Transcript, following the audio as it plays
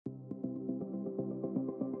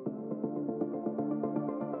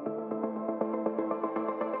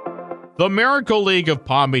The Miracle League of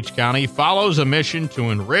Palm Beach County follows a mission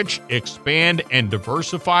to enrich, expand, and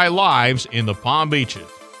diversify lives in the Palm Beaches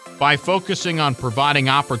by focusing on providing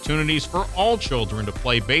opportunities for all children to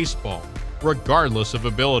play baseball, regardless of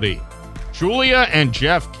ability. Julia and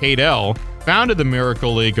Jeff Kadel founded the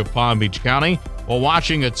Miracle League of Palm Beach County while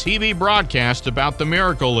watching a TV broadcast about the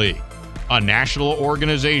Miracle League, a national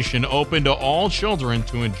organization open to all children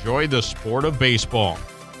to enjoy the sport of baseball.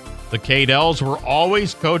 The Kadels were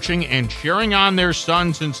always coaching and cheering on their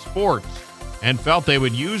sons in sports and felt they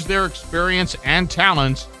would use their experience and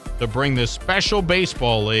talents to bring this special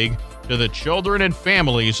baseball league to the children and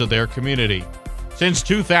families of their community. Since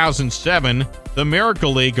 2007, the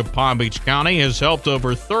Miracle League of Palm Beach County has helped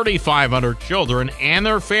over 3,500 children and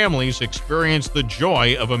their families experience the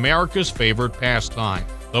joy of America's favorite pastime.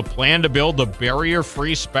 The plan to build the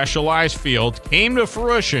barrier-free specialized field came to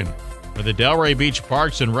fruition, where the Delray Beach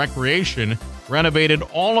Parks and Recreation renovated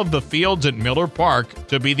all of the fields at Miller Park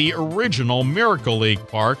to be the original Miracle League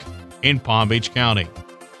Park in Palm Beach County.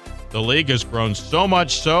 The league has grown so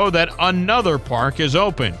much so that another park is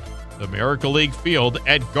open, the Miracle League Field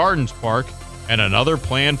at Gardens Park, and another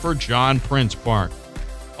planned for John Prince Park.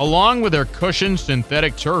 Along with their cushioned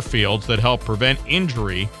synthetic turf fields that help prevent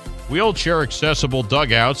injury, wheelchair-accessible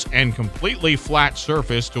dugouts, and completely flat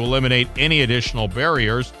surface to eliminate any additional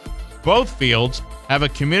barriers, both fields have a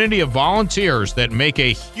community of volunteers that make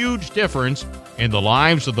a huge difference in the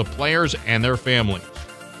lives of the players and their families.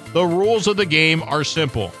 The rules of the game are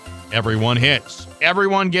simple. Everyone hits,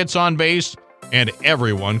 everyone gets on base, and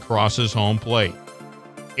everyone crosses home plate.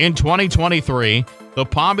 In 2023, the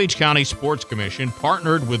Palm Beach County Sports Commission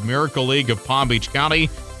partnered with Miracle League of Palm Beach County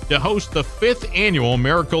to host the 5th annual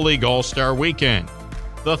Miracle League All-Star Weekend.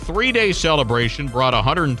 The 3-day celebration brought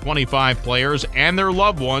 125 players and their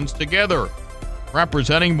loved ones together,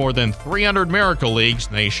 representing more than 300 Miracle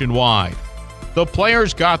Leagues nationwide. The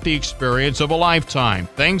players got the experience of a lifetime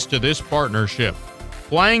thanks to this partnership,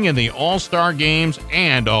 playing in the All-Star Games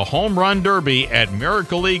and a home run derby at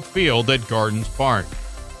Miracle League Field at Gardens Park.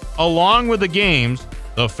 Along with the games,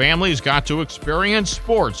 the families got to experience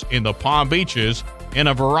sports in the Palm Beaches in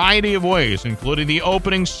a variety of ways, including the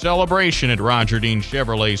opening celebration at Roger Dean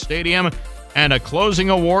Chevrolet Stadium and a closing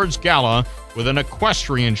awards gala with an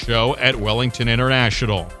equestrian show at Wellington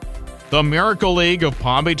International. The Miracle League of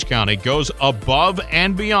Palm Beach County goes above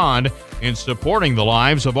and beyond in supporting the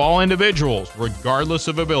lives of all individuals, regardless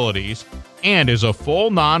of abilities, and is a full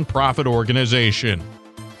nonprofit organization.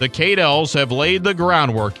 The Kadels have laid the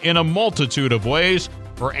groundwork in a multitude of ways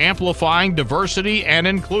for amplifying diversity and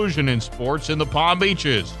inclusion in sports in the Palm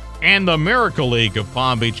Beaches, and the Miracle League of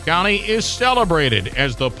Palm Beach County is celebrated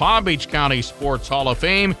as the Palm Beach County Sports Hall of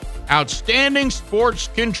Fame Outstanding Sports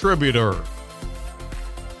Contributor.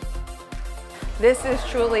 This is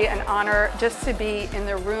truly an honor just to be in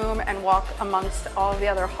the room and walk amongst all the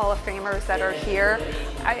other Hall of Famers that are here.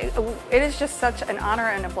 It is just such an honor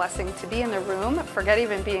and a blessing to be in the room, forget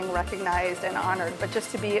even being recognized and honored, but just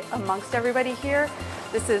to be amongst everybody here,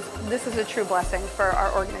 this is a true blessing for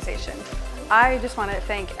our organization. I just want to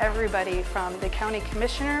thank everybody from the county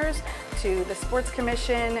commissioners to the sports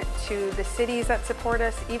commission to the cities that support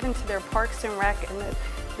us, even to their parks and rec and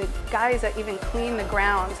the guys that even clean the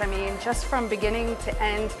grounds. I mean, just from beginning to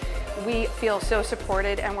end, we feel so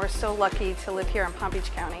supported and we're so lucky to live here in Palm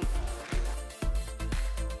Beach County.